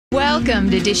Welcome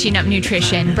to Dishing Up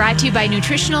Nutrition, brought to you by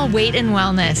Nutritional Weight and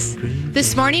Wellness.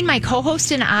 This morning, my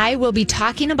co-host and I will be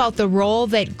talking about the role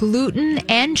that gluten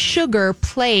and sugar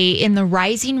play in the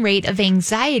rising rate of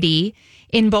anxiety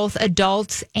in both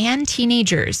adults and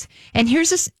teenagers. And here's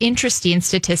this interesting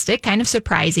statistic, kind of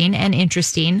surprising and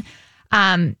interesting.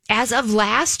 As of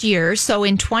last year, so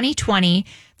in 2020,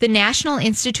 the National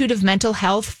Institute of Mental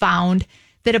Health found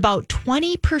that about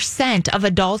 20% of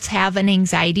adults have an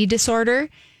anxiety disorder.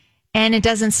 And it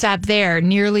doesn't stop there.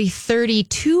 Nearly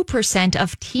 32%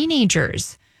 of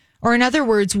teenagers, or in other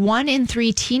words, 1 in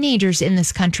 3 teenagers in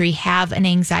this country have an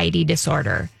anxiety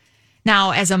disorder.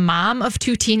 Now, as a mom of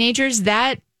 2 teenagers,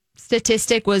 that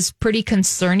statistic was pretty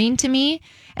concerning to me.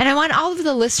 And I want all of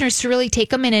the listeners to really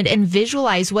take a minute and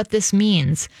visualize what this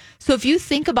means. So if you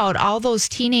think about all those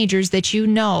teenagers that you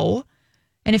know,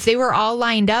 and if they were all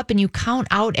lined up and you count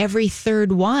out every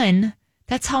third one,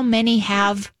 that's how many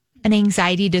have an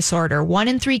anxiety disorder. 1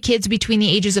 in 3 kids between the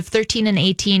ages of 13 and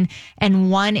 18 and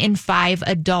 1 in 5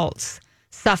 adults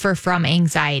suffer from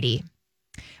anxiety.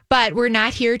 But we're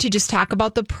not here to just talk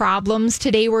about the problems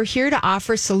today. We're here to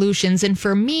offer solutions. And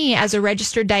for me, as a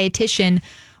registered dietitian,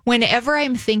 whenever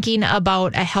I'm thinking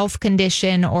about a health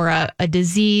condition or a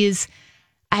disease,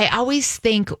 I always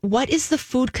think, what is the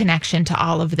food connection to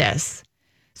all of this?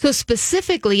 So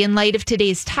specifically, in light of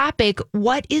today's topic,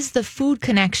 what is the food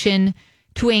connection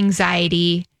to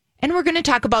anxiety? And we're going to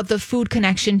talk about the food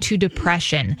connection to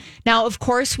depression. Now, of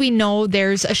course, we know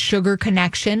there's a sugar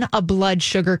connection, a blood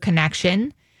sugar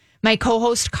connection. My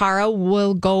co-host, Cara,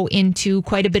 will go into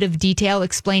quite a bit of detail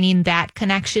explaining that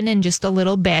connection in just a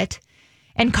little bit.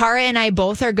 And Cara and I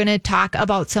both are going to talk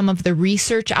about some of the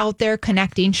research out there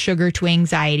connecting sugar to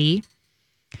anxiety.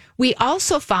 We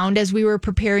also found, as we were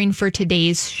preparing for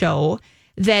today's show,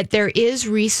 that there is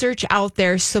research out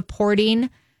there supporting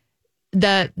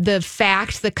the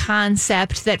fact, the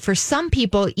concept that for some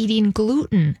people, eating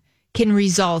gluten can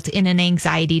result in an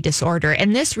anxiety disorder.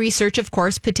 And this research, of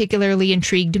course, particularly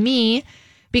intrigued me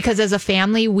because as a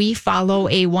family, we follow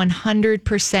a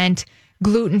 100%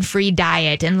 gluten-free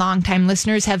diet. And longtime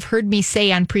listeners have heard me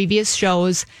say on previous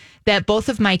shows that both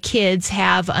of my kids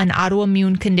have an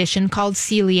autoimmune condition called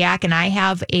celiac, and I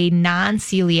have a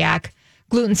non-celiac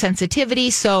gluten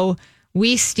sensitivity. So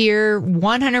we steer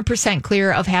 100%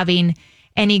 clear of having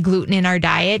any gluten in our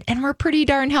diet, and we're pretty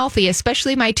darn healthy,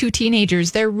 especially my 2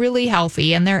 teenagers. They're really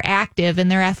healthy, and they're active,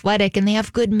 and they're athletic, and they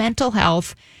have good mental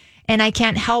health. And I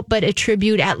can't help but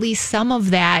attribute at least some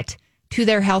of that to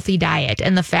their healthy diet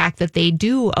and the fact that they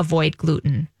do avoid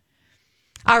gluten.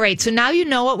 All right, so now you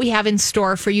know what we have in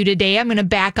store for you today. I'm going to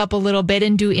back up a little bit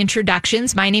and do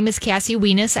introductions. My name is Cassie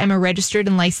Wienis. I'm a registered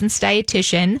and licensed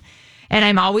dietitian. And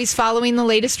I'm always following the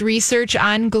latest research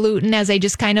on gluten, as I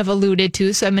just kind of alluded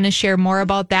to. So I'm going to share more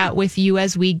about that with you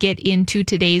as we get into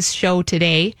today's show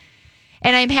today.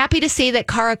 And I'm happy to say that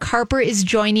Cara Carper is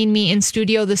joining me in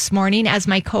studio this morning as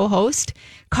my co-host.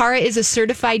 Cara is a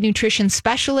certified nutrition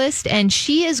specialist, and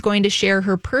she is going to share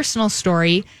her personal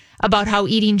story about how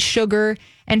eating sugar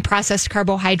and processed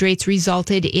carbohydrates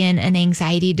resulted in an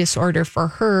anxiety disorder for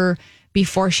her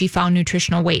before she found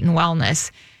nutritional weight and wellness.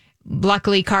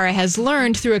 Luckily, Cara has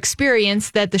learned through experience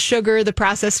that the sugar, the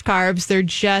processed carbs, they're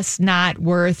just not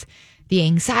worth the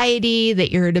anxiety,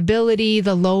 the irritability,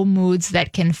 the low moods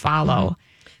that can follow.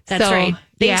 That's right.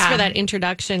 Thanks for that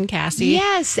introduction, Cassie.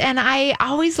 Yes, and I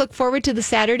always look forward to the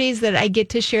Saturdays that I get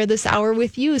to share this hour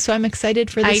with you, so I'm excited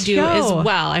for this show. I do as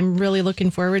well. I'm really looking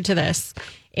forward to this.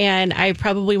 And I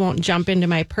probably won't jump into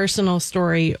my personal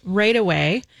story right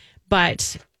away,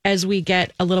 but as we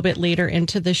get a little bit later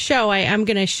into the show, I am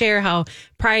going to share how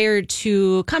prior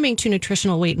to coming to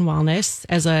Nutritional Weight and Wellness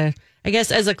as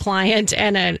a client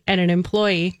and an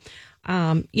employee,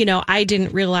 I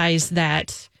didn't realize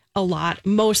that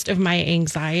most of my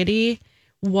anxiety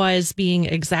was being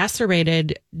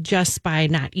exacerbated just by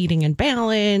not eating in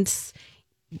balance,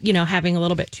 having a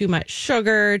little bit too much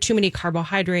sugar, too many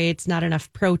carbohydrates, not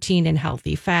enough protein and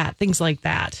healthy fat, things like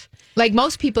that. Like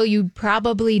most people, you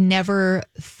probably never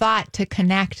thought to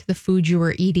connect the food you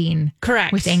were eating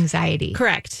with anxiety.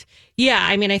 Correct. Yeah.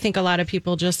 I mean, I think a lot of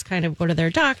people just kind of go to their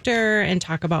doctor and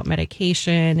talk about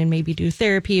medication and maybe do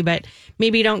therapy, but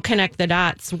maybe don't connect the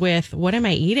dots with what am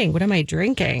I eating? What am I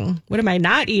drinking? What am I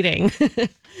not eating?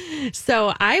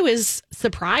 So I was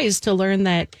surprised to learn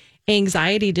that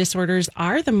anxiety disorders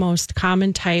are the most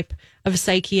common type of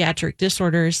psychiatric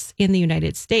disorders in the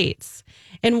United States.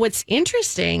 And what's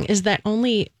interesting is that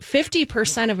only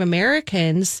 50% of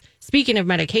Americans, speaking of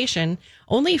medication,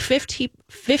 only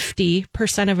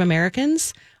 50% of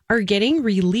Americans are getting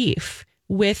relief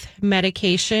with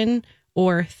medication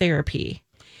or therapy.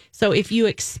 So if you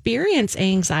experience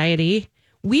anxiety,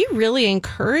 we really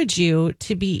encourage you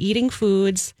to be eating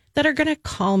foods that are going to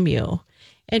calm you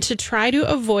and to try to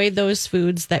avoid those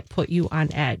foods that put you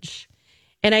on edge.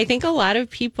 And I think a lot of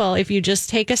people, if you just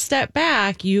take a step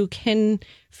back, you can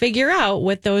figure out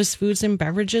what those foods and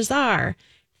beverages are.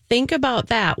 Think about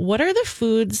that. What are the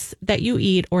foods that you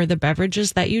eat or the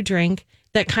beverages that you drink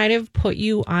that kind of put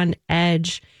you on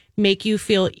edge, make you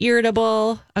feel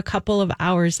irritable a couple of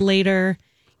hours later?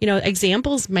 You know,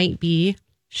 examples might be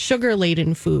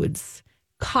sugar-laden foods,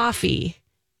 coffee,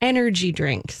 energy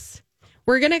drinks.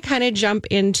 We're going to kind of jump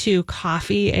into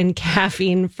coffee and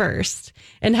caffeine first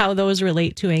and how those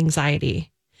relate to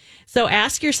anxiety. So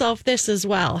ask yourself this as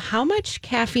well. How much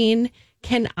caffeine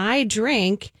can I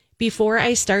drink before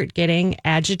I start getting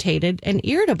agitated and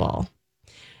irritable?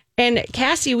 And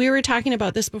Cassie, we were talking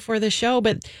about this before the show,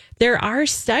 but there are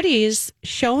studies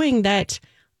showing that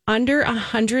under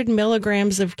 100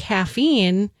 milligrams of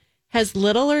caffeine has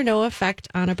little or no effect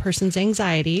on a person's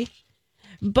anxiety.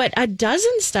 But a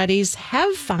dozen studies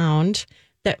have found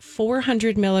that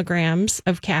 400 milligrams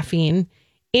of caffeine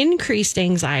increased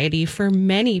anxiety for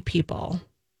many people.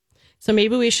 So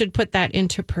maybe we should put that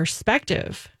into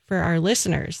perspective for our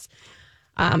listeners.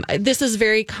 This is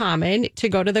very common to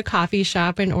go to the coffee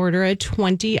shop and order a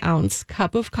 20-ounce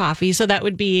cup of coffee. So that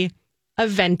would be a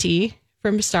venti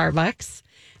from Starbucks.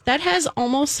 That has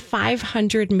almost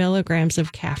 500 milligrams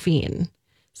of caffeine.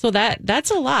 So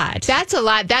that's a lot. That's a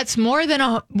lot. That's more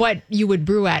than what you would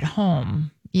brew at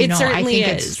home. It certainly I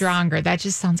think is. It's stronger. That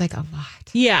just sounds like a lot.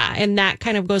 Yeah, and that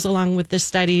kind of goes along with the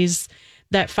studies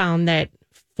that found that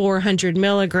 400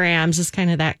 milligrams is kind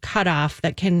of that cutoff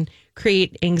that can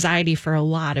create anxiety for a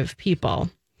lot of people.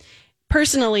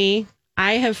 Personally,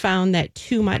 I have found that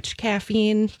too much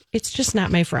caffeine, it's just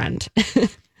not my friend.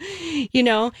 You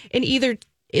know, and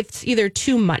it's either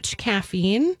too much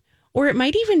caffeine, or it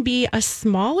might even be a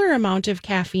smaller amount of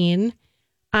caffeine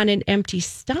on an empty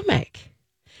stomach.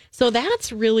 So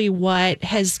that's really what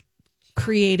has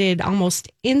created almost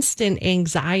instant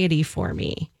anxiety for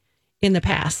me in the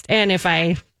past. And if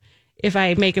I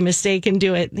make a mistake and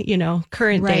do it,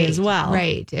 current day as well.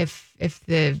 Right. If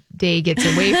the day gets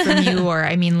away from you, or,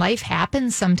 life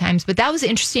happens sometimes. But that was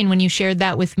interesting when you shared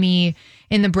that with me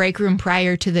in the break room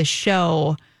prior to the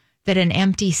show, that an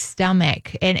empty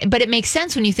stomach. But it makes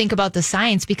sense when you think about the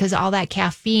science, because all that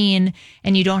caffeine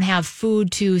and you don't have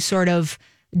food to sort of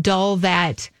dull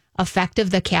that effect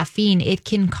of the caffeine, it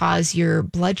can cause your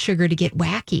blood sugar to get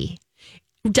wacky.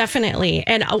 Definitely.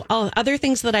 And other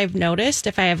things that I've noticed,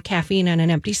 if I have caffeine on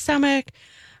an empty stomach,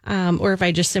 or if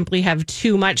I just simply have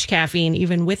too much caffeine,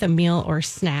 even with a meal or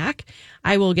snack,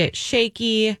 I will get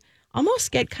shaky,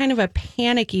 almost get kind of a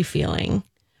panicky feeling.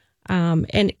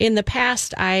 And in the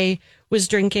past, I was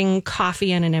drinking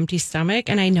coffee on an empty stomach,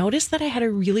 and I noticed that I had a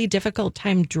really difficult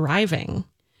time driving.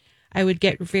 I would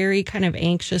get very kind of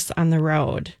anxious on the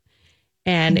road.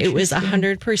 And it was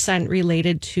 100%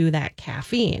 related to that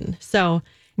caffeine. So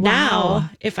now,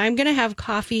 if I'm going to have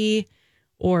coffee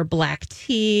or black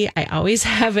tea, I always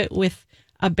have it with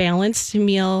a balanced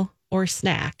meal or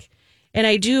snack. And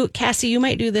I do, Cassie, you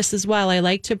might do this as well. I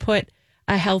like to put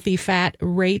a healthy fat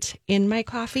right in my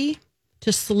coffee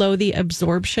to slow the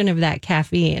absorption of that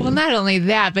caffeine. Well, not only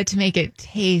that, but to make it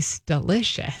taste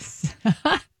delicious.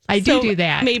 I do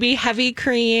that. Maybe heavy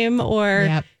cream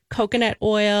or coconut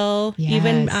oil,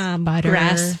 even butter.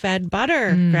 Grass-fed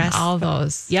butter. All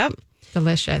those. Yep.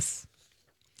 Delicious.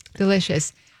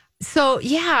 So,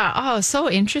 so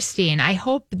interesting.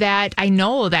 I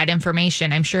know that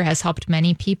information, I'm sure, has helped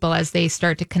many people as they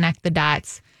start to connect the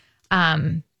dots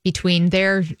between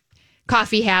their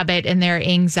coffee habit and their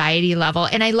anxiety level.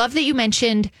 And I love that you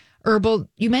mentioned herbal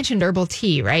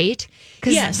tea, right?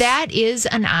 Because that is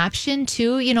an option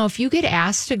too. If you get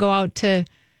asked to go out to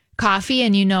coffee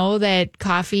and you know that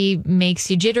coffee makes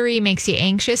you jittery, makes you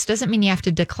anxious, doesn't mean you have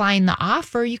to decline the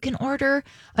offer. You can order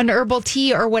an herbal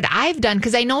tea, or what I've done,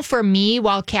 because I know for me,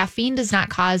 while caffeine does not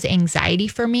cause anxiety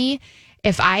for me,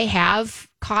 if I have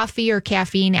coffee or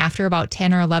caffeine after about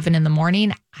 10 or 11 in the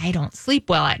morning, I don't sleep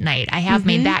well at night. I have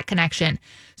made that connection.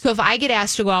 So if I get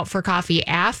asked to go out for coffee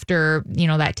after,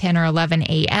 that 10 or 11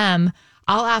 a.m.,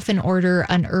 I'll often order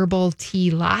an herbal tea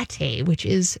latte, which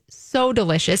is so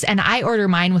delicious. And I order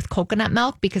mine with coconut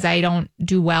milk because I don't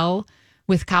do well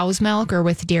with cow's milk or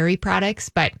with dairy products.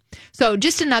 But so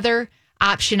just another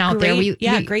option out there.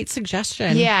 Great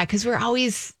suggestion. Yeah, because we're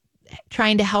always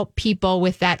trying to help people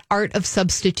with that art of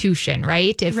substitution,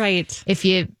 right? If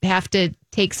you have to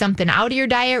take something out of your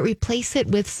diet, replace it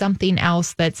with something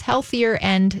else that's healthier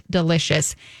and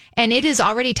delicious. And it is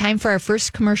already time for our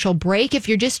first commercial break. If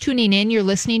you're just tuning in, you're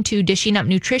listening to Dishing Up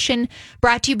Nutrition,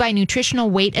 brought to you by Nutritional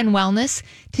Weight and Wellness.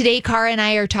 Today, Cara and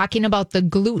I are talking about the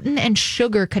gluten and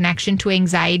sugar connection to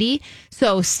anxiety.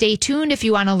 So stay tuned if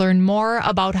you want to learn more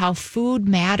about how food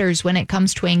matters when it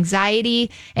comes to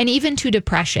anxiety and even to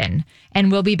depression.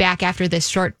 And we'll be back after this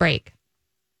short break.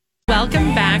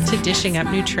 Welcome back to Dishing Up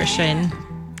Nutrition.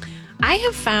 I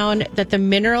have found that the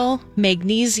mineral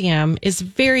magnesium is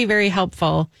very, very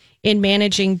helpful in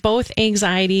managing both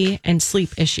anxiety and sleep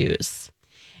issues.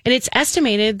 And it's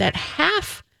estimated that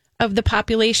half of the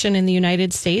population in the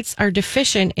United States are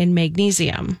deficient in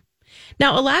magnesium.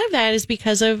 Now, a lot of that is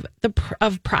because of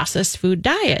processed food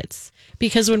diets.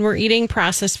 Because when we're eating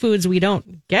processed foods, we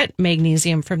don't get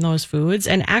magnesium from those foods.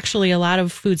 And actually, a lot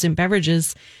of foods and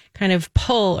beverages kind of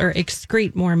pull or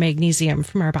excrete more magnesium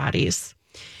from our bodies.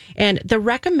 And the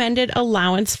recommended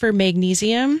allowance for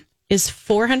magnesium is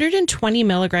 420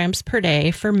 milligrams per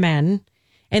day for men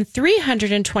and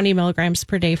 320 milligrams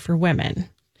per day for women.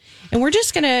 And we're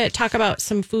just going to talk about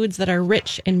some foods that are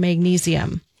rich in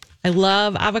magnesium. I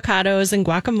love avocados and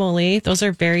guacamole. Those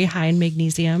are very high in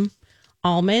magnesium.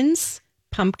 Almonds,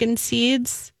 pumpkin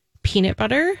seeds, peanut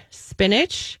butter,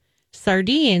 spinach,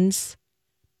 sardines,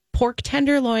 pork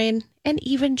tenderloin, and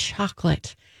even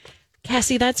chocolate.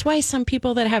 Cassie, that's why some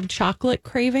people that have chocolate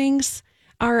cravings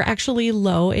are actually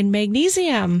low in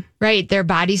magnesium. Right. Their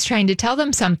body's trying to tell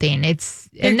them something.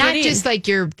 And not just like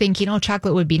you're thinking, oh,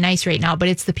 chocolate would be nice right now, but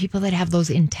it's the people that have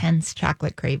those intense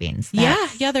chocolate cravings.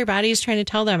 Yeah. Their body's trying to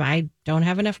tell them, I don't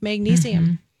have enough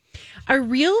magnesium. Mm-hmm. A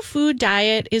real food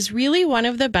diet is really one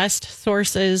of the best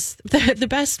sources, the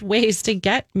best ways to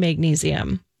get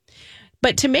magnesium.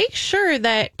 But to make sure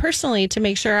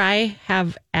I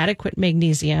have adequate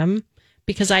magnesium,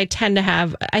 because I tend to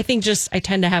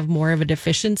have more of a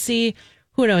deficiency.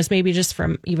 Who knows, maybe just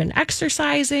from even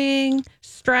exercising,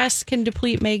 stress can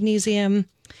deplete magnesium.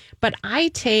 But I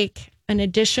take an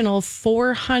additional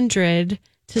 400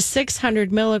 to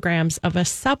 600 milligrams of a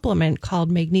supplement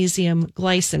called magnesium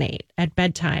glycinate at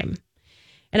bedtime.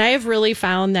 And I have really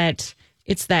found that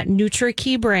it's that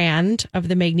NutriKey brand of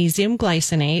the magnesium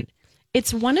glycinate.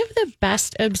 It's one of the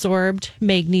best absorbed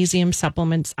magnesium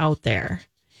supplements out there.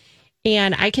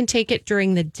 And I can take it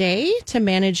during the day to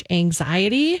manage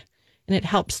anxiety, and it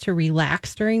helps to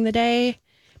relax during the day.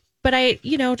 But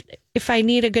if I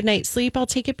need a good night's sleep, I'll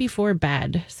take it before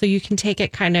bed. So you can take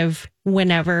it kind of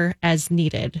whenever as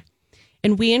needed.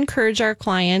 And we encourage our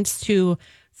clients to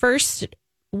first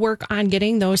work on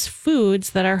getting those foods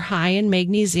that are high in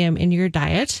magnesium in your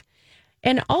diet.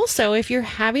 And also, if you're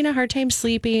having a hard time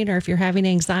sleeping or if you're having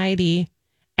anxiety,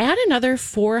 add another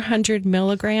 400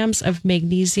 milligrams of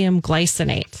magnesium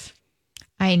glycinate.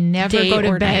 I never go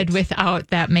to bed without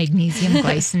that magnesium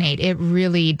glycinate. It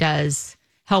really does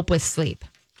help with sleep.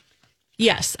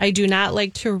 Yes, I do not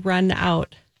like to run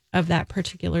out of that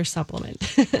particular supplement.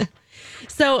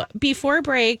 So before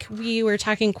break, we were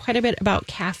talking quite a bit about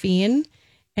caffeine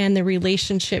and the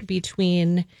relationship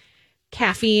between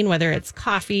caffeine, whether it's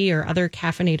coffee or other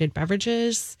caffeinated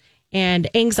beverages, and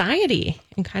anxiety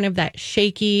and kind of that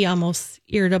shaky, almost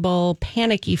irritable,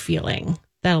 panicky feeling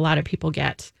that a lot of people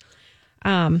get.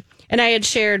 And I had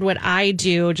shared what I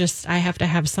do. I have to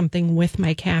have something with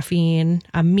my caffeine,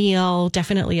 a meal,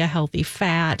 definitely a healthy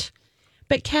fat.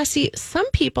 But Cassie,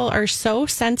 some people are so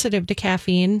sensitive to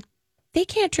caffeine, they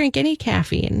can't drink any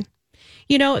caffeine.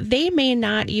 They may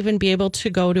not even be able to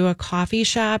go to a coffee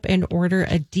shop and order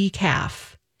a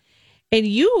decaf. And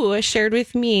you shared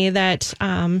with me that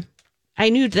I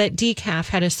knew that decaf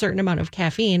had a certain amount of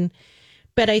caffeine,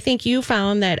 but I think you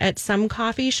found that at some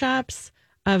coffee shops,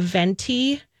 a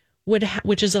venti,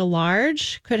 which is a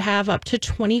large, could have up to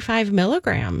 25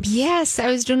 milligrams. Yes, I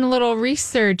was doing a little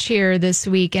research here this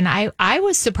week, and I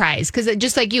was surprised because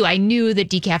just like you, I knew that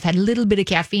decaf had a little bit of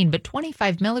caffeine, but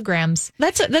 25 milligrams.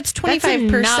 That's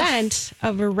 25%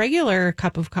 of a regular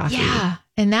cup of coffee. Yeah,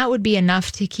 and that would be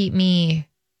enough to keep me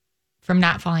from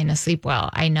not falling asleep well.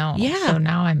 I know. Yeah. So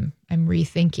now I'm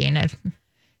rethinking it.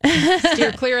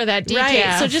 Steer clear of that decaf.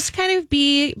 Right. So just kind of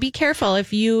be careful.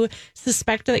 If you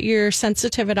suspect that you're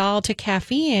sensitive at all to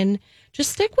caffeine,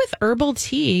 just stick with herbal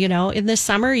tea. In the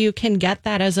summer, you can get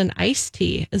that as an iced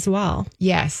tea as well.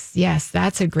 Yes,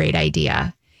 that's a great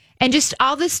idea. And just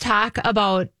all this talk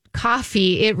about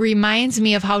coffee, it reminds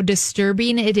me of how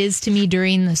disturbing it is to me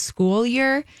during the school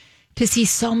year to see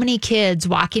so many kids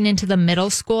walking into the middle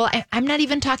school. I'm not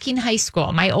even talking high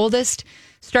school. My oldest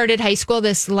started high school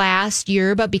this last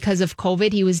year, but because of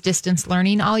COVID, he was distance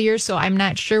learning all year. So I'm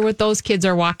not sure what those kids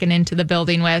are walking into the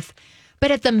building with.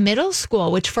 But at the middle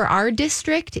school, which for our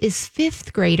district is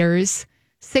fifth graders,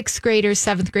 sixth graders,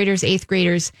 seventh graders, eighth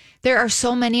graders. There are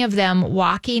so many of them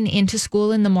walking into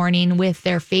school in the morning with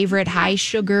their favorite high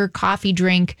sugar coffee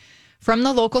drink from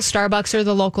the local Starbucks or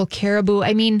the local Caribou.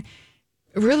 I mean,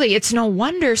 really, it's no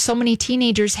wonder so many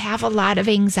teenagers have a lot of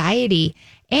anxiety.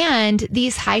 And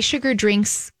these high sugar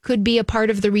drinks could be a part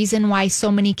of the reason why so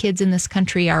many kids in this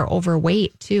country are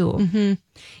overweight, too. Mm-hmm.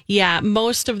 Yeah,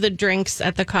 most of the drinks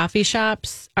at the coffee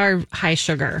shops are high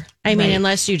sugar. I mean,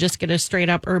 unless you just get a straight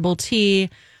up herbal tea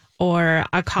or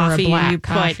a coffee, or a black you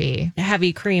put coffee.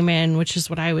 Heavy cream in, which is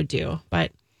what I would do.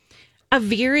 But a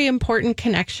very important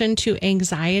connection to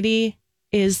anxiety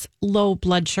is low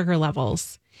blood sugar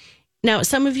levels. Now,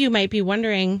 some of you might be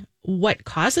wondering what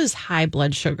causes high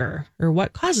blood sugar or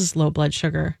what causes low blood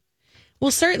sugar. Well,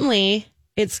 certainly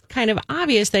it's kind of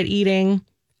obvious that eating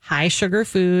high sugar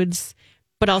foods,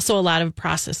 but also a lot of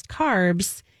processed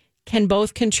carbs, can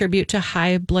both contribute to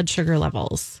high blood sugar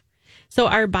levels. So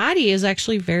our body is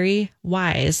actually very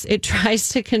wise. It tries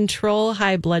to control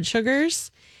high blood sugars.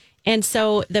 And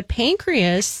so the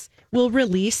pancreas will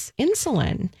release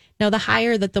insulin. Now, the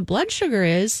higher that the blood sugar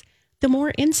is, the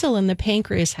more insulin the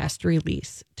pancreas has to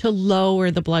release to lower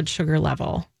the blood sugar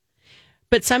level.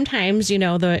 But sometimes,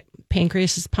 the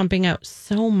pancreas is pumping out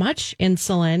so much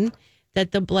insulin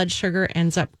that the blood sugar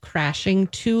ends up crashing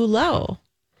too low.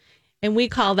 And we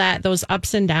call that, those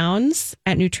ups and downs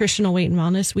at Nutritional Weight and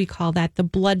Wellness, we call that the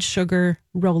blood sugar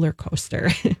roller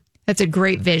coaster. That's a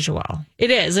great visual.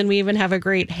 It is. And we even have a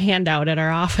great handout at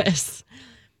our office.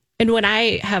 And when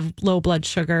I have low blood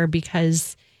sugar,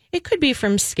 because it could be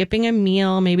from skipping a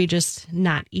meal, maybe just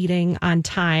not eating on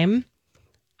time,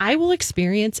 I will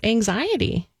experience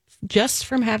anxiety just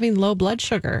from having low blood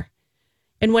sugar.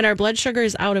 And when our blood sugar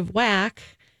is out of whack,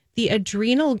 the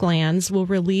adrenal glands will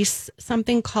release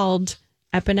something called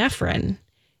epinephrine.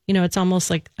 It's almost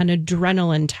like an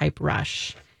adrenaline type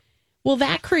rush. Well,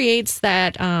 that creates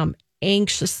that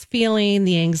anxious feeling,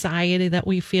 the anxiety that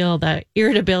we feel, the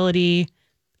irritability,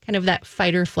 kind of that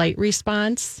fight or flight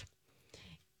response.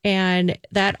 And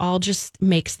that all just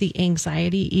makes the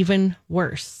anxiety even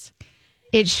worse.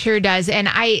 It sure does. And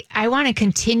I want to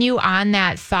continue on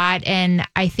that thought. And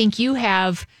I think you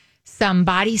have some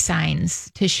body signs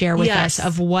to share with us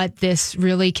of what this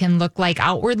really can look like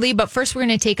outwardly. But first, we're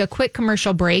going to take a quick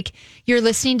commercial break. You're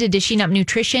listening to Dishing Up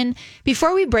Nutrition.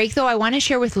 Before we break, though, I want to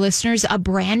share with listeners a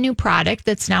brand new product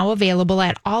that's now available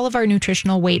at all of our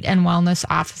nutritional weight and wellness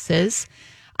offices.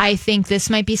 I think this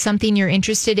might be something you're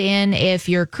interested in if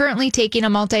you're currently taking a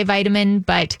multivitamin,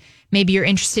 but maybe you're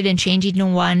interested in changing to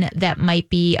one that might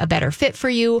be a better fit for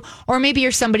you. Or maybe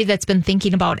you're somebody that's been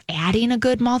thinking about adding a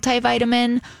good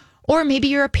multivitamin. Or maybe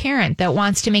you're a parent that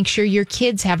wants to make sure your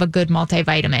kids have a good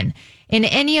multivitamin. In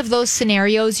any of those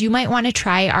scenarios, you might want to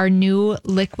try our new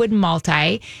liquid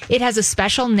multi. It has a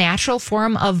special natural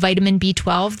form of vitamin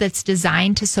B12 that's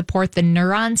designed to support the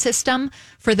neuron system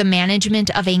for the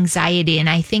management of anxiety. And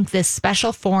I think this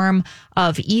special form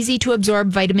of easy to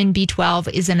absorb vitamin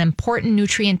B12 is an important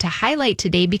nutrient to highlight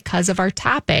today because of our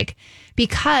topic.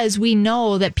 Because we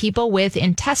know that people with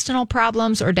intestinal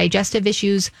problems or digestive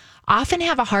issues often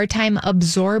have a hard time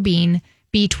absorbing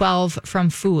B12 from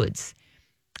foods.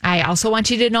 I also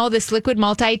want you to know this liquid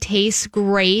multi tastes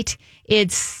great. It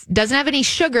doesn't have any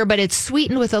sugar, but it's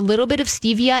sweetened with a little bit of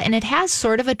stevia, and it has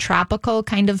sort of a tropical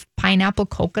kind of pineapple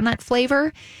coconut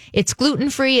flavor. It's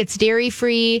gluten-free, it's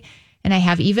dairy-free, and I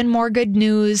have even more good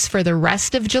news for the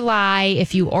rest of July.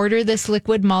 If you order this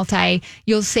liquid multi,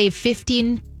 you'll save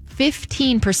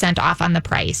 15% off on the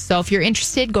price. So if you're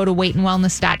interested, go to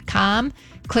weightandwellness.com,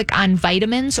 click on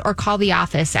vitamins, or call the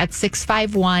office at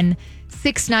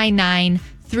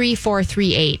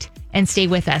 651-699-3438 and stay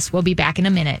with us. We'll be back in a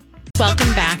minute.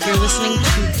 Welcome back. You're listening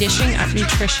to Dishing Up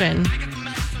Nutrition.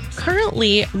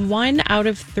 Currently, 1 out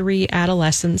of 3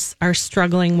 adolescents are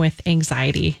struggling with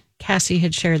anxiety. Cassie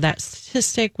had shared that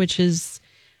statistic, which is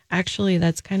actually,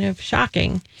 that's kind of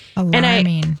shocking.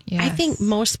 Alarming. And I think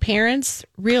most parents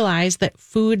realize that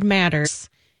food matters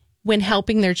when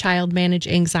helping their child manage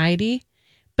anxiety,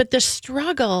 but the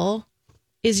struggle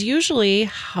is usually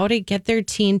how to get their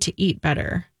teen to eat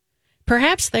better.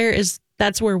 Perhaps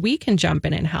that's where we can jump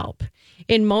in and help.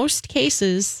 In most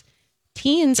cases,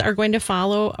 teens are going to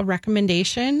follow a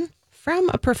recommendation from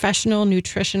a professional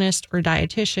nutritionist or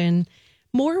dietitian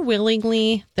more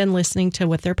willingly than listening to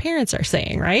what their parents are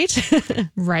saying, right?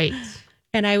 Right.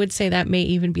 And I would say that may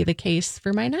even be the case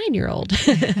for my 9-year-old.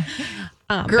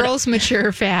 Girls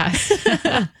mature fast.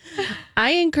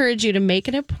 I encourage you to make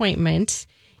an appointment.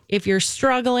 If you're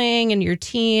struggling and your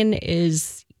teen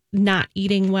is not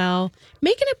eating well,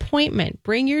 make an appointment.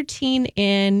 Bring your teen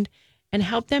in and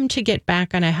help them to get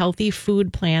back on a healthy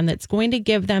food plan that's going to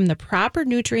give them the proper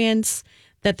nutrients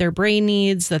that their brain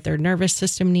needs, that their nervous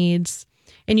system needs.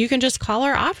 And you can just call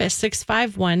our office,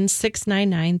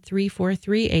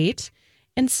 651-699-3438,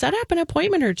 and set up an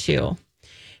appointment or two.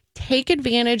 Take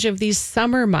advantage of these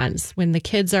summer months when the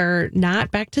kids are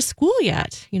not back to school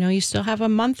yet. You still have a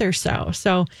month or so.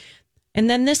 And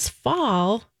then this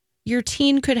fall, your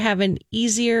teen could have an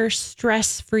easier,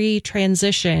 stress-free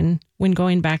transition when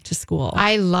going back to school.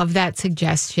 I love that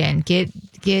suggestion. Get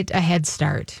a head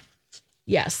start.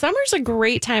 Yeah, summer's a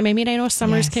great time. I know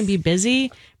summers can be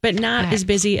busy, but not as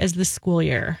busy as the school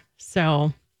year.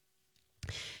 So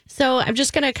I'm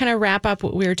just going to kind of wrap up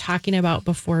what we were talking about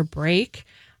before break.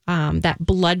 That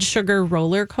blood sugar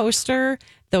roller coaster,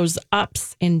 those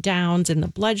ups and downs in the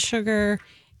blood sugar,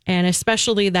 and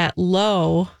especially that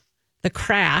low, the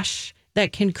crash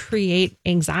that can create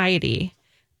anxiety.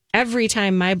 Every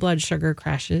time my blood sugar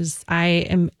crashes, I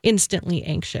am instantly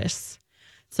anxious.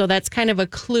 So that's kind of a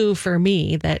clue for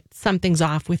me that something's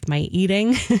off with my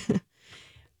eating.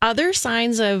 Other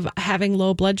signs of having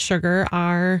low blood sugar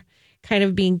are kind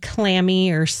of being clammy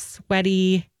or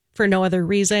sweaty for no other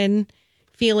reason,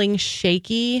 feeling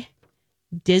shaky,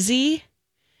 dizzy,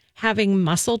 having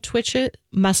muscle twitches,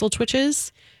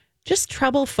 just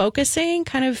trouble focusing,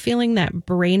 kind of feeling that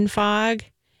brain fog.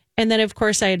 And then, of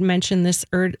course, I had mentioned this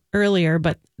earlier,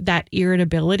 but that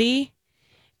irritability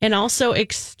and also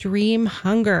extreme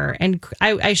hunger. And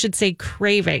I should say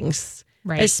cravings,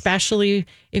 right? Especially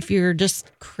if you're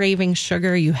just craving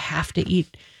sugar, you have to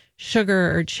eat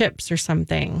sugar or chips or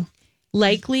something.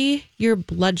 Likely your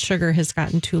blood sugar has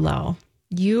gotten too low.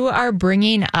 You are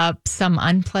bringing up some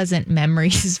unpleasant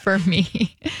memories for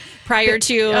me. Prior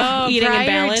to eating in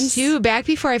balance? Back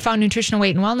before I found nutritional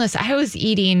weight and wellness, I was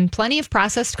eating plenty of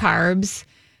processed carbs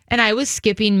and I was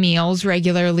skipping meals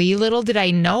regularly. Little did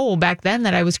I know back then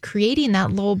that I was creating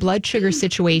that low blood sugar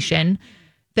situation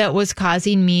that was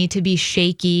causing me to be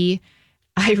shaky.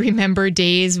 I remember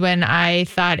days when I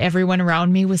thought everyone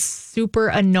around me was super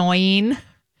annoying.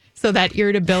 So that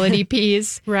irritability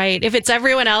piece. Right. If it's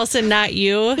everyone else and not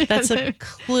you, that's a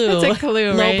clue. That's a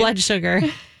clue, right? Low blood sugar.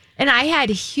 And I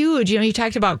had huge, you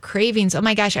talked about cravings. Oh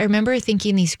my gosh, I remember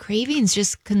thinking these cravings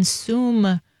just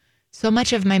consume so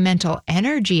much of my mental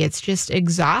energy. It's just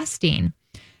exhausting.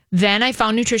 Then I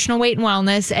found nutritional weight and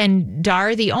wellness, and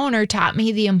Dar, the owner, taught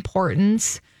me the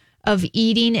importance of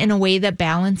eating in a way that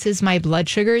balances my blood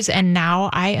sugars. And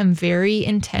now I am very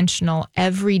intentional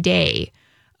every day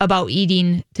about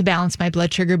eating to balance my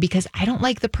blood sugar because I don't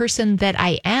like the person that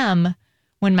I am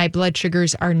when my blood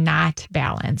sugars are not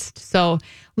balanced. So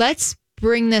let's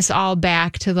bring this all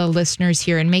back to the listeners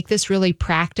here and make this really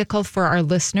practical for our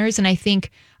listeners. And I think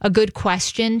a good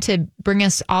question to bring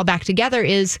us all back together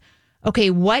is, okay,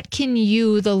 what can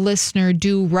you, the listener,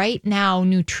 do right now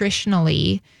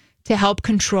nutritionally to help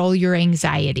control your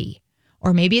anxiety?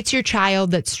 Or maybe it's your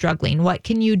child that's struggling. What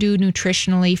can you do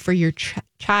nutritionally for your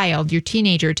child, your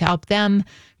teenager, to help them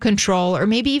control or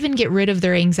maybe even get rid of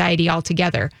their anxiety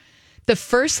altogether? The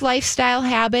first lifestyle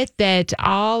habit that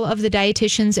all of the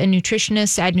dietitians and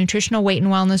nutritionists at Nutritional Weight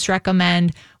and Wellness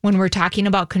recommend when we're talking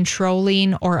about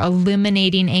controlling or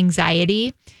eliminating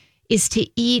anxiety is to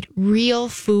eat real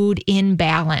food in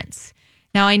balance.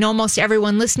 Now, I know most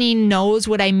everyone listening knows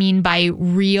what I mean by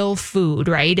real food,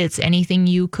 right? It's anything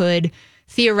you could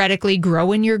theoretically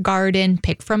grow in your garden,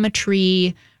 pick from a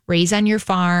tree, raise on your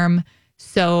farm.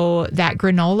 So that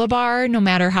granola bar, no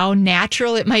matter how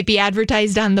natural it might be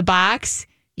advertised on the box,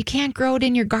 you can't grow it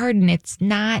in your garden. It's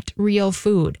not real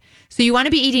food. So you want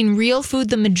to be eating real food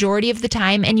the majority of the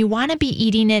time, and you want to be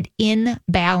eating it in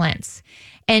balance.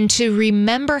 And to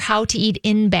remember how to eat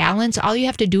in balance, all you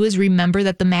have to do is remember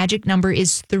that the magic number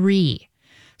is 3.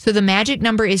 So the magic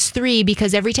number is 3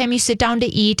 because every time you sit down to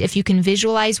eat, if you can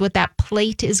visualize what that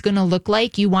plate is going to look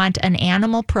like, you want an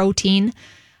animal protein,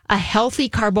 a healthy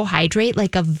carbohydrate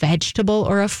like a vegetable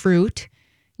or a fruit.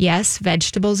 Yes,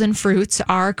 vegetables and fruits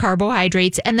are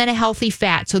carbohydrates, and then a healthy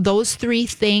fat. So those 3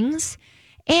 things.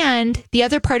 And the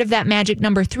other part of that magic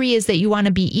number 3 is that you want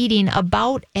to be eating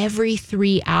about every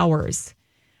 3 hours.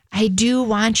 I do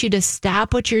want you to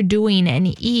stop what you're doing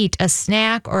and eat a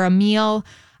snack or a meal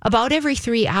about every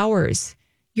 3 hours.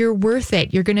 You're worth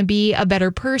it. You're going to be a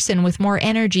better person with more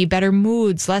energy, better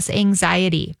moods, less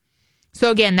anxiety.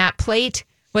 So again, that plate,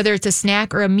 whether it's a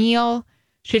snack or a meal,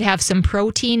 should have some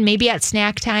protein. Maybe at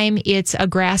snack time, it's a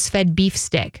grass-fed beef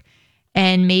stick.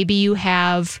 And maybe you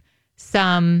have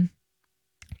some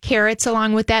carrots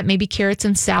along with that, maybe carrots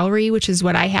and celery, which is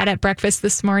what I had at breakfast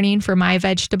this morning for my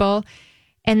vegetable.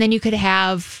 And then you could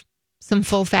have some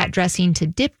full fat dressing to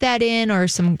dip that in, or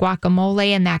some guacamole,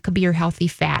 and that could be your healthy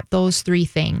fat. Those 3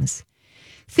 things.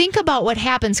 Think about what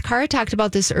happens. Cara talked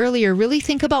about this earlier. Really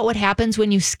think about what happens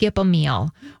when you skip a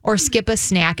meal or skip a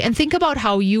snack, and think about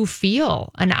how you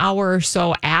feel an hour or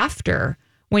so after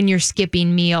when you're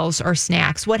skipping meals or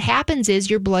snacks. What happens is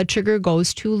your blood sugar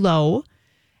goes too low,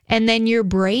 and then your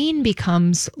brain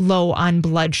becomes low on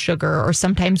blood sugar, or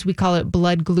sometimes we call it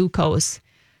blood glucose.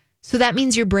 So that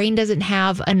means your brain doesn't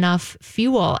have enough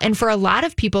fuel. And for a lot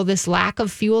of people, this lack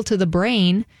of fuel to the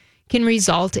brain can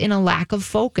result in a lack of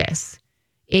focus.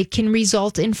 It can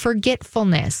result in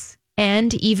forgetfulness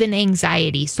and even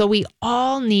anxiety. So we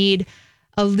all need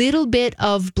a little bit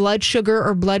of blood sugar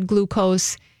or blood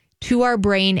glucose to our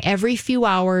brain every few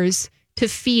hours to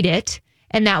feed it.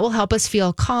 And that will help us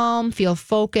feel calm, feel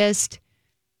focused.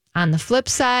 On the flip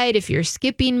side, if you're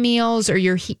skipping meals or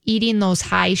you're eating those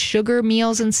high sugar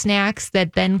meals and snacks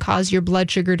that then cause your blood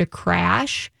sugar to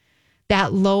crash,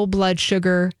 that low blood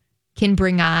sugar can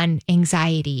bring on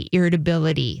anxiety,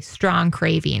 irritability, strong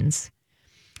cravings.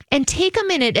 And take a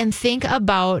minute and think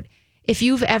about if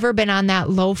you've ever been on that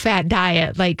low-fat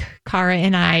diet like Cara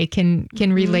and I can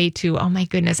relate to. Oh, my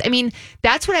goodness. I mean,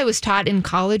 that's what I was taught in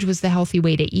college was the healthy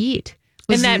way to eat.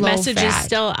 And that message is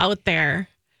still out there.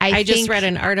 I just read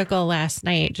an article last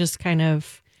night, just kind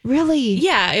of. Really?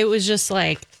 Yeah, it was just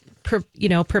like,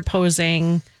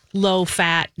 proposing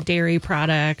low-fat dairy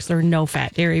products or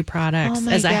no-fat dairy products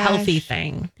as a healthy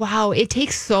thing. Wow, it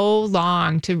takes so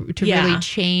long to really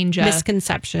change a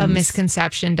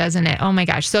misconception, doesn't it? Oh my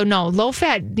gosh. So no,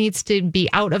 low-fat needs to be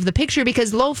out of the picture,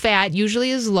 because low-fat usually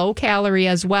is low-calorie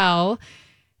as well.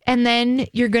 And then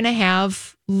you're going to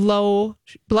have low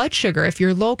blood sugar. If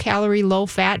you're low-calorie,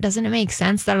 low-fat, doesn't it make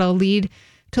sense that it'll lead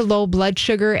to low blood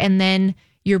sugar? And then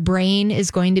your brain is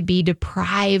going to be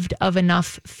deprived of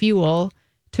enough fuel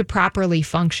to properly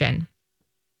function.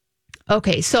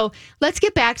 Okay, so let's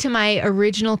get back to my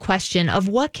original question of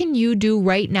what can you do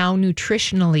right now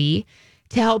nutritionally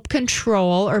to help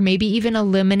control or maybe even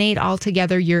eliminate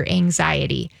altogether your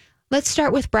anxiety. Let's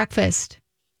start with breakfast.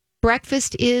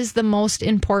 Breakfast is the most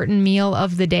important meal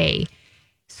of the day.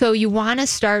 So you want to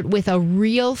start with a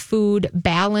real food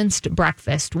balanced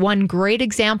breakfast. One great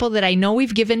example that I know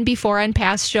we've given before on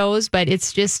past shows, but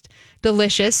it's just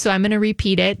delicious. So I'm going to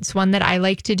repeat it. It's one that I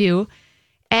like to do.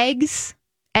 Eggs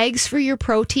for your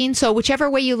protein. So whichever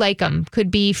way you like them.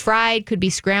 Could be fried, could be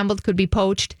scrambled, could be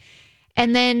poached.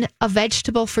 And then a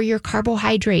vegetable for your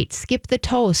carbohydrates. Skip the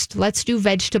toast. Let's do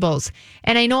vegetables.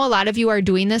 And I know a lot of you are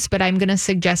doing this, but I'm going to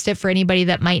suggest it for anybody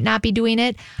that might not be doing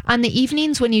it. On the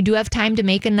evenings, when you do have time to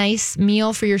make a nice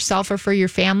meal for yourself or for your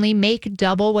family, make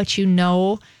double what you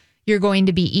know you're going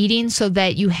to be eating so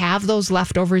that you have those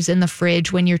leftovers in the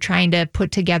fridge when you're trying to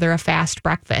put together a fast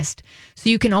breakfast. So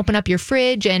you can open up your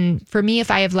fridge, and for me, if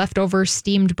I have leftover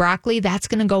steamed broccoli, that's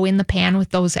going to go in the pan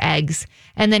with those eggs,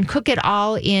 and then cook it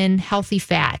all in healthy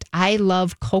fat. I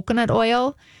love coconut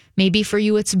oil. Maybe for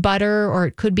you it's butter, or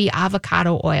it could be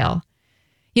avocado oil.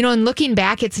 You know, and looking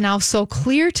back, it's now so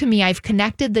clear to me, I've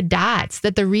connected the dots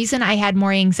that the reason I had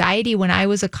more anxiety when I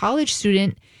was a college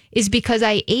student is because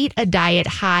I ate a diet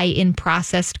high in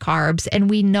processed carbs, and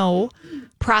we know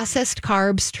processed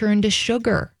carbs turn to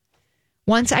sugar.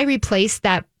 Once I replaced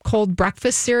that cold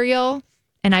breakfast cereal,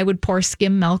 and I would pour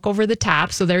skim milk over the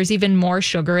top, so there's even more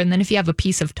sugar. And then if you have a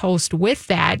piece of toast with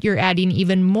that, you're adding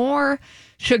even more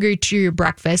sugar to your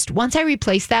breakfast. Once I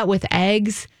replaced that with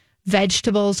eggs,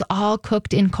 vegetables, all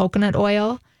cooked in coconut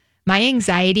oil, my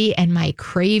anxiety and my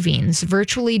cravings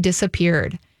virtually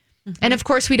disappeared. And of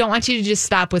course, we don't want you to just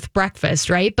stop with breakfast,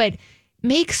 right? But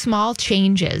make small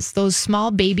changes. Those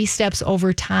small baby steps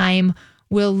over time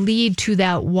will lead to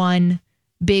that one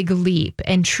big leap.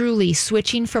 And truly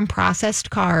switching from processed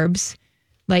carbs,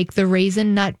 like the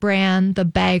Raisin Nut brand, the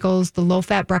bagels, the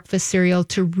low-fat breakfast cereal,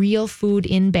 to real food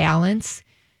in balance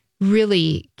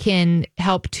really can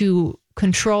help to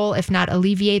control, if not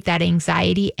alleviate, that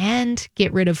anxiety and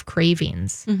get rid of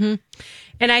cravings. Mm-hmm.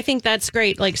 And I think that's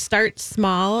great. Like, start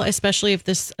small, especially if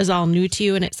this is all new to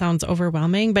you and it sounds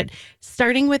overwhelming. But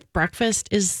starting with breakfast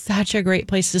is such a great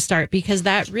place to start, because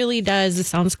that really does, it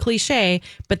sounds cliche,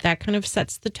 but that kind of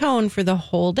sets the tone for the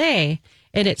whole day.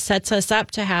 And it sets us up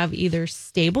to have either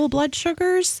stable blood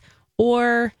sugars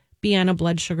or be on a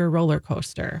blood sugar roller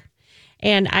coaster.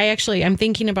 And I'm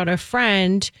thinking about a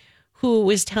friend who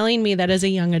was telling me that as a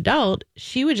young adult,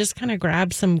 she would just kind of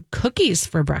grab some cookies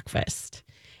for breakfast.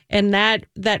 And that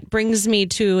brings me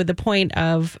to the point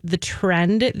of the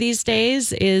trend these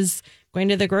days is going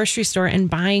to the grocery store and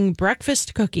buying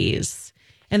breakfast cookies.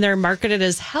 And they're marketed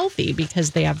as healthy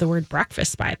because they have the word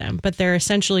breakfast by them, but they're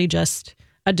essentially just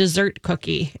a dessert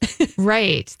cookie.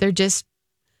 Right. They're just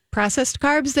processed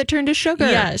carbs that turn to sugar.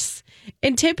 Yes.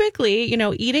 And typically,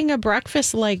 eating a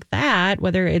breakfast like that,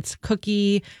 whether it's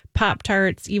cookie,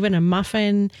 Pop-Tarts, even a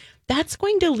muffin, that's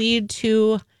going to lead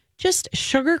to just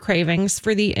sugar cravings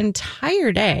for the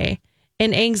entire day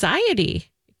and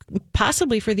anxiety,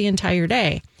 possibly for the entire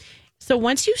day. So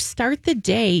once you start the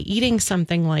day eating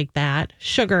something like that,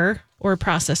 sugar or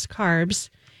processed carbs,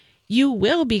 you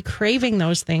will be craving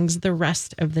those things the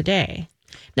rest of the day.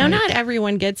 Now, not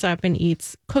everyone gets up and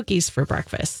eats cookies for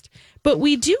breakfast, but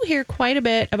we do hear quite a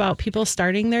bit about people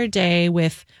starting their day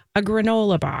with a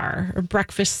granola bar or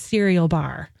breakfast cereal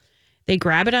bar. They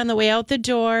grab it on the way out the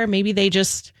door. Maybe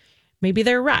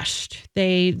they're rushed.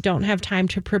 They don't have time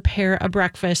to prepare a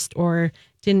breakfast or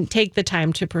didn't take the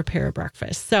time to prepare a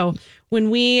breakfast. So when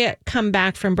we come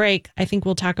back from break, I think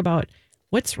we'll talk about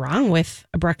what's wrong with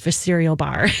a breakfast cereal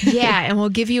bar. Yeah, and we'll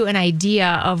give you an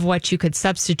idea of what you could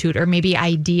substitute or maybe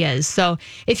ideas. So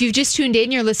if you've just tuned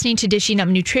in, you're listening to Dishing Up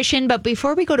Nutrition. But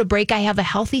before we go to break, I have a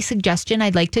healthy suggestion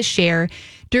I'd like to share.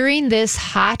 During this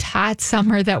hot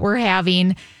summer that we're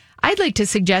having, I'd like to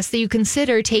suggest that you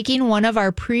consider taking one of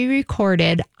our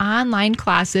pre-recorded online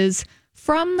classes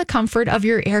from the comfort of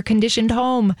your air-conditioned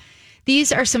home.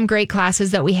 These are some great classes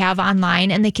that we have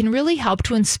online, and they can really help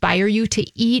to inspire you to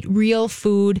eat real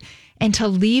food and to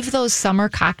leave those summer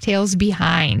cocktails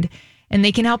behind. And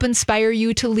they can help inspire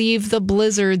you to leave the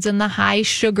blizzards and the high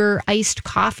sugar iced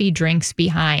coffee drinks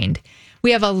behind. We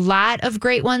have a lot of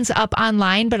great ones up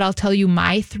online, but I'll tell you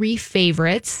my 3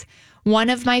 favorites.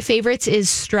 One of my favorites is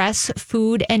Stress,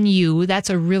 Food, and You. That's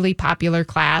a really popular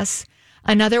class.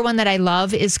 Another one that I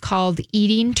love is called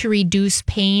Eating to Reduce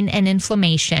Pain and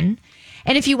Inflammation.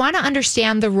 And if you want to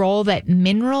understand the role that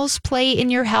minerals play in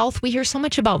your health, we hear so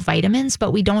much about vitamins, but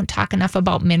we don't talk enough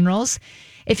about minerals.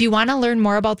 If you want to learn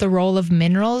more about the role of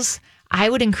minerals, I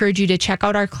would encourage you to check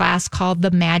out our class called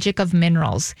The Magic of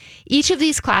Minerals. Each of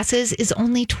these classes is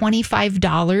only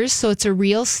 $25, so it's a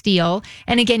real steal.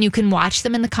 And again, you can watch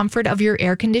them in the comfort of your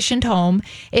air-conditioned home.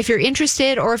 If you're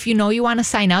interested or if you know you want to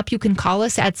sign up, you can call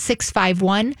us at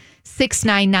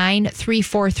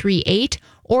 651-699-3438,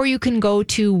 or you can go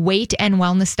to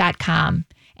weightandwellness.com.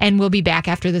 And we'll be back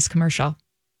after this commercial.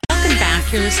 Welcome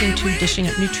back. You're listening to Dishing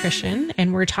Up Nutrition,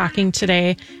 and we're talking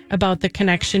today about the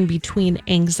connection between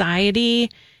anxiety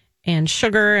and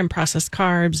sugar and processed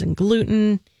carbs and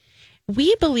gluten.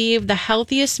 We believe the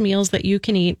healthiest meals that you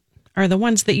can eat are the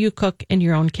ones that you cook in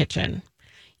your own kitchen.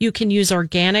 You can use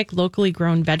organic, locally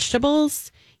grown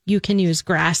vegetables. You can use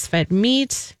grass-fed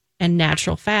meat and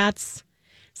natural fats.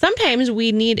 Sometimes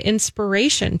we need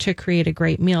inspiration to create a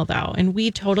great meal, though, and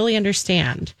we totally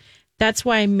understand. That's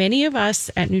why many of us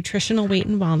at Nutritional Weight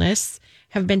and Wellness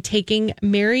have been taking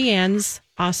Marianne's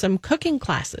awesome cooking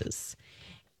classes.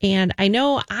 And I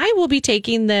know I will be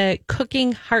taking the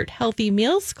Cooking Heart Healthy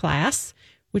Meals class,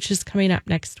 which is coming up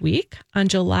next week on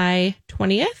July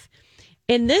 20th.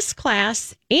 In this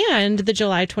class and the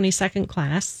July 22nd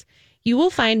class, you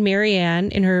will find Marianne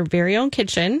in her very own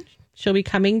kitchen. She'll be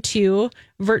coming to you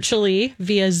virtually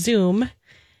via Zoom.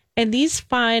 And these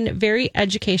fun, very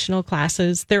educational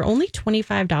classes, they're only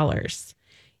 $25.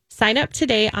 Sign up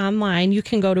today online. You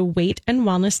can go to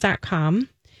weightandwellness.com.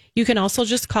 You can also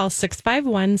just call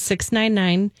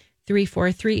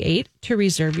 651-699-3438 to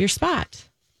reserve your spot.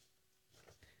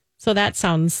 So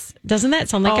doesn't that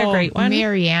sound like a great one?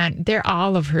 Marianne,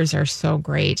 all of hers are so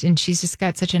great. And she's just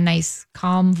got such a nice,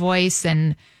 calm voice.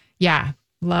 And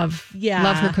love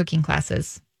her cooking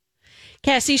classes.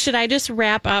 Cassie, should I just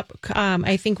wrap up?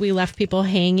 I think we left people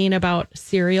hanging about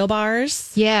cereal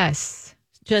bars. Yes.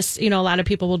 Just, a lot of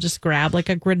people will just grab like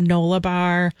a granola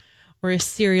bar or a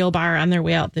cereal bar on their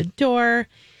way out the door.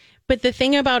 But the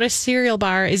thing about a cereal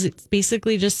bar is it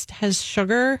basically just has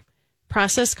sugar,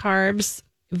 processed carbs,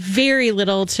 very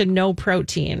little to no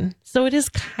protein. So it is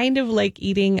kind of like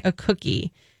eating a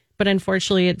cookie. But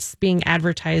unfortunately, it's being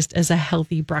advertised as a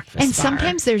healthy breakfast and bar.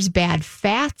 sometimes there's bad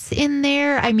fats in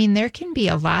there. I mean, there can be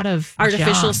a lot of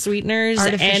artificial sweeteners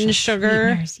and sugar.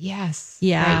 Sweeteners. Yes.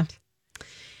 Yeah. Right.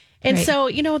 And so,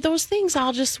 those things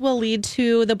all just will lead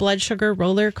to the blood sugar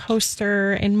roller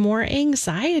coaster and more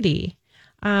anxiety.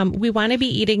 We want to be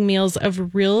eating meals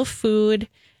of real food,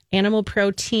 animal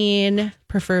protein,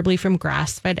 preferably from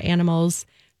grass-fed animals,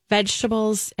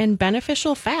 vegetables, and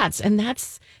beneficial fats. And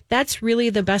that's really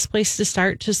the best place to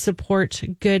start to support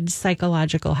good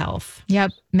psychological health.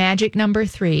 Yep. Magic number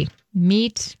 3,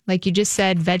 meat, like you just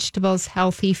said, vegetables,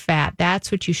 healthy fat.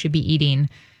 That's what you should be eating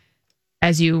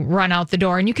as you run out the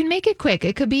door. And you can make it quick.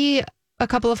 It could be a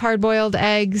couple of hard-boiled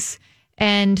eggs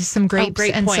and some grapes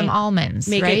great and point. some almonds.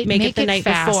 Make right? it the night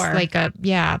fast, before.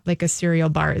 like a cereal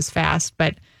bar is fast,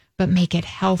 but make it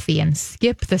healthy and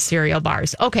skip the cereal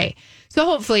bars. Okay. So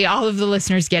hopefully all of the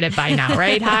listeners get it by now,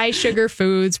 right? High sugar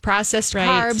foods, processed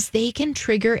carbs, they can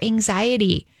trigger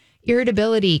anxiety,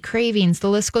 irritability, cravings.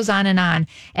 The list goes on.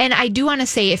 And I do want to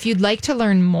say, if you'd like to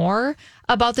learn more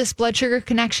about this blood sugar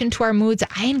connection to our moods,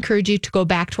 I encourage you to go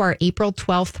back to our April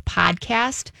 12th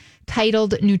podcast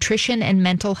titled Nutrition and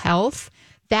Mental Health.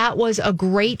 That was a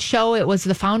great show. It was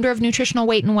the founder of Nutritional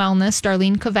Weight and Wellness,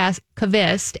 Darlene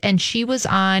Kavist, and she was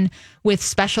on with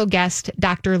special guest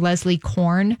Dr. Leslie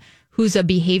Korn, who's a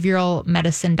behavioral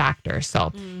medicine doctor.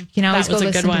 So you can always go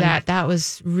listen to that. That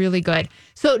was really good.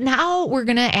 So now we're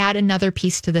going to add another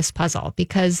piece to this puzzle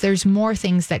because there's more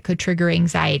things that could trigger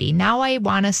anxiety. Now I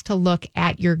want us to look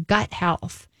at your gut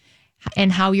health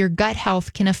and how your gut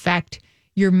health can affect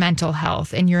your mental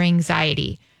health and your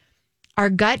anxiety. Our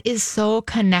gut is so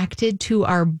connected to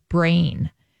our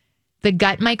brain. The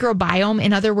gut microbiome,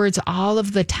 in other words, all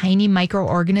of the tiny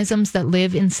microorganisms that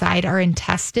live inside our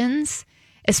intestines,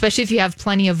 especially if you have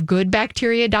plenty of good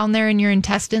bacteria down there in your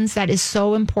intestines, that is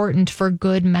so important for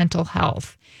good mental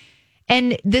health.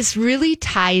 And this really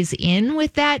ties in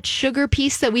with that sugar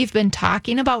piece that we've been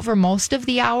talking about for most of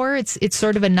the hour. It's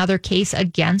sort of another case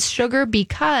against sugar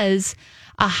because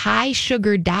a high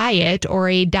sugar diet or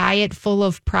a diet full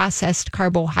of processed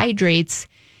carbohydrates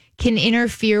can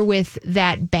interfere with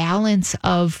that balance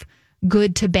of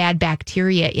good to bad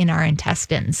bacteria in our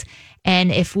intestines.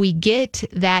 And if we get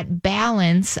that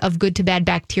balance of good to bad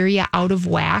bacteria out of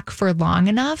whack for long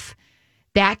enough,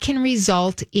 that can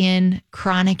result in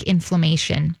chronic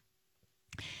inflammation.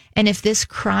 And if this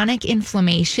chronic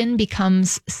inflammation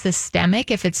becomes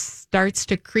systemic, if it starts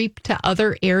to creep to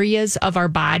other areas of our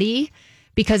body,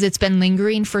 because it's been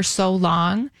lingering for so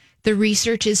long, the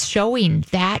research is showing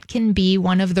that can be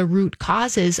one of the root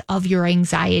causes of your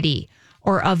anxiety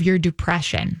or of your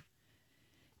depression.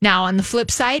 Now, on the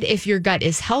flip side, if your gut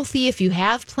is healthy, if you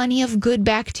have plenty of good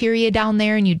bacteria down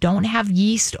there and you don't have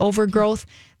yeast overgrowth,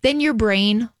 then your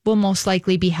brain will most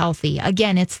likely be healthy.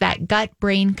 Again, it's that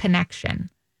gut-brain connection.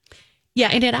 Yeah,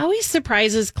 and it always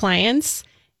surprises clients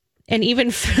and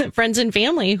even friends and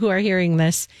family who are hearing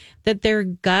this, that their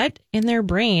gut and their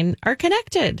brain are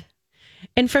connected.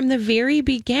 And from the very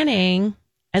beginning,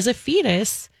 as a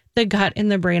fetus, the gut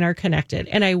and the brain are connected.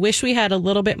 And I wish we had a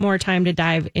little bit more time to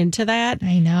dive into that.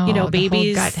 I know. The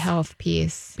babies, whole gut health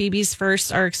piece. Babies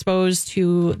first are exposed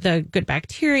to the good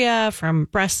bacteria from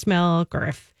breast milk, or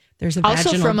if there's a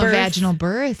vaginal also from birth. A vaginal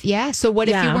birth. Yeah. So what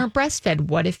if you weren't breastfed?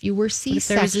 What if you were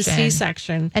C-section? There was a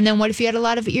C-section. And then what if you had a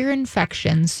lot of ear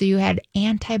infections? So you had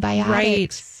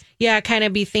antibiotics. Right. Yeah. Kind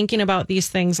of be thinking about these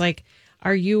things like,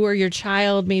 are you or your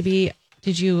child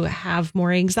did you have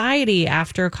more anxiety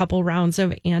after a couple rounds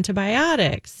of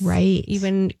antibiotics? Right.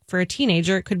 Even for a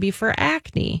teenager, it could be for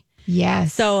acne.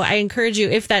 Yes. So I encourage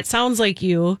you, if that sounds like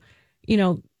you,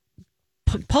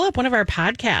 pull up one of our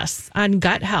podcasts on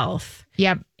gut health.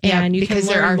 Yep. And you can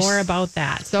learn more about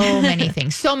that. So many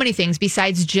things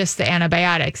besides just the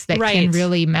antibiotics that can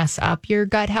really mess up your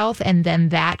gut health. And then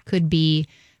that could be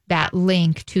that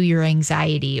link to your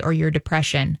anxiety or your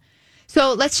depression.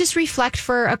 So let's just reflect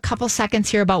for a couple seconds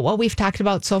here about what we've talked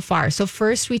about so far. So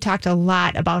first, we talked a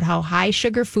lot about how high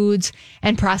sugar foods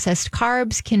and processed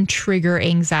carbs can trigger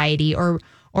anxiety or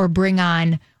bring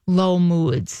on low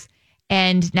moods.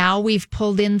 And now we've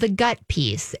pulled in the gut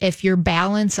piece. If your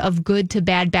balance of good to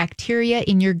bad bacteria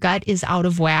in your gut is out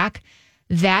of whack,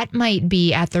 that might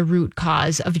be at the root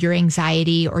cause of your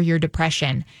anxiety or your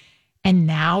depression. And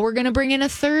now we're going to bring in a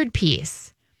third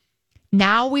piece.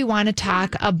 Now we want to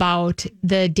talk about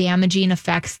the damaging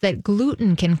effects that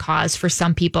gluten can cause for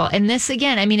some people. And this,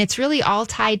 again, I mean, it's really all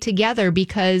tied together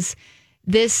because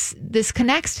this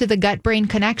connects to the gut-brain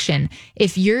connection.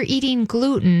 If you're eating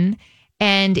gluten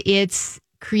and it's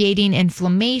creating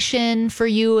inflammation for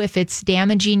you, if it's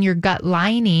damaging your gut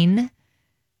lining,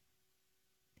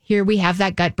 here we have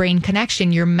that gut-brain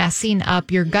connection. You're messing up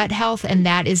your gut health, and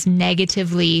that is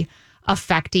negatively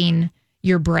affecting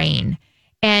your brain.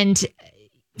 And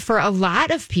for a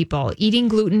lot of people, eating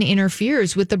gluten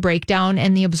interferes with the breakdown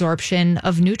and the absorption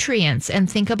of nutrients. And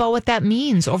think about what that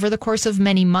means over the course of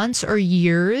many months or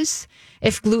years.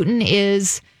 If gluten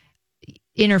is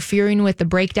interfering with the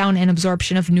breakdown and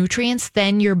absorption of nutrients,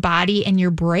 then your body and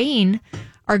your brain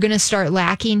are going to start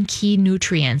lacking key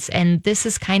nutrients. And this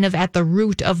is kind of at the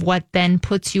root of what then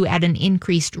puts you at an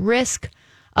increased risk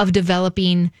of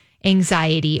developing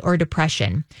anxiety or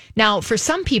depression. Now, for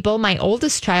some people, my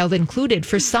oldest child included,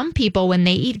 for some people, when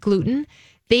they eat gluten,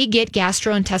 they get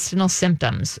gastrointestinal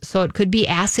symptoms. So it could be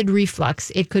acid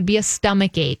reflux, it could be a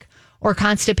stomach ache, or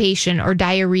constipation, or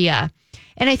diarrhea.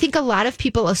 And I think a lot of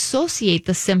people associate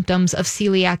the symptoms of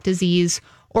celiac disease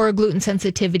or a gluten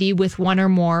sensitivity with one or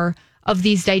more of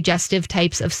these digestive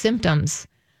types of symptoms.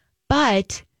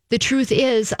 But the truth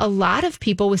is, a lot of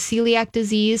people with celiac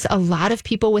disease, a lot of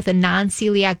people with a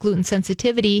non-celiac gluten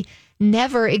sensitivity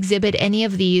never exhibit any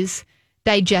of these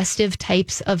digestive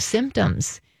types of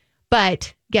symptoms.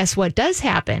 But guess what does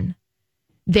happen?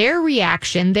 Their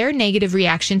reaction, their negative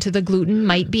reaction to the gluten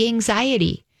might be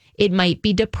anxiety. It might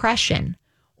be depression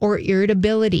or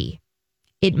irritability.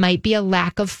 It might be a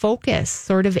lack of focus,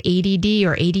 sort of ADD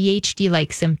or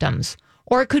ADHD-like symptoms.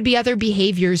 Or it could be other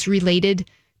behaviors related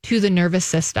to the nervous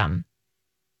system.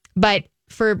 But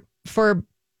for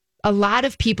a lot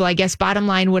of people, I guess bottom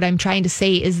line, what I'm trying to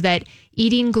say is that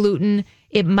eating gluten,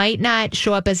 it might not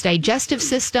show up as digestive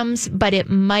systems, but it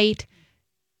might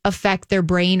affect their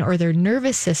brain or their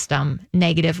nervous system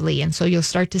negatively. And so you'll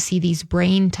start to see these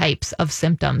brain types of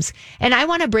symptoms. And I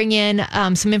want to bring in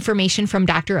some information from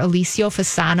Dr. Alessio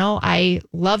Fasano. I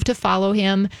love to follow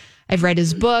him. I've read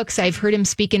his books. I've heard him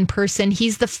speak in person.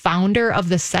 He's the founder of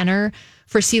the Center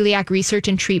for Celiac Research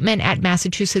and Treatment at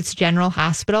Massachusetts General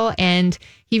Hospital. And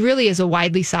he really is a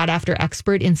widely sought after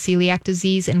expert in celiac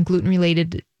disease and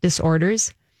gluten-related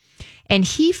disorders. And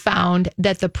he found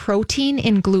that the protein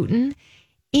in gluten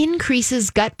increases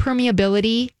gut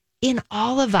permeability in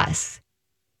all of us.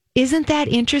 Isn't that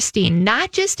interesting?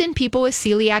 Not just in people with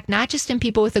celiac, not just in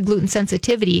people with a gluten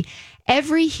sensitivity.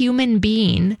 Every human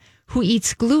being who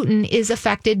eats gluten is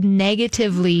affected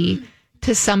negatively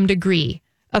to some degree,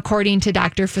 according to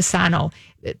Dr. Fasano.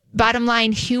 Bottom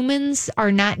line, humans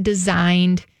are not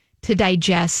designed to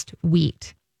digest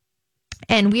wheat.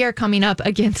 And we are coming up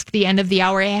against the end of the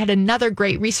hour. I had another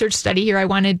great research study here I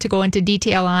wanted to go into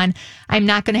detail on. I'm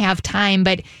not going to have time,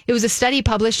 but it was a study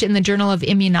published in the Journal of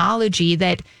Immunology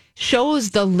that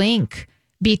shows the link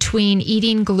between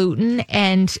eating gluten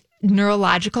and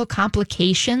neurological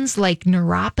complications like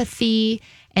neuropathy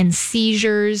and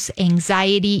seizures,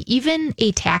 anxiety, even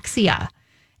ataxia.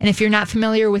 And if you're not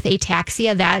familiar with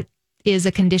ataxia, that is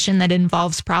a condition that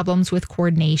involves problems with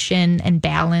coordination and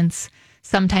balance,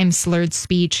 sometimes slurred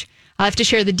speech. I'll have to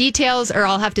share the details, or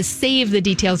I'll have to save the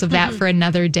details of that for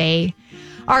another day.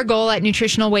 Our goal at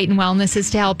Nutritional Weight and Wellness is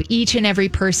to help each and every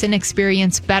person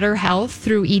experience better health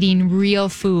through eating real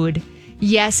food.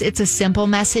 Yes, it's a simple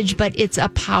message, but it's a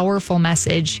powerful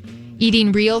message.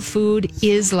 Eating real food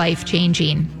is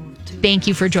life-changing. Thank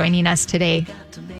you for joining us today.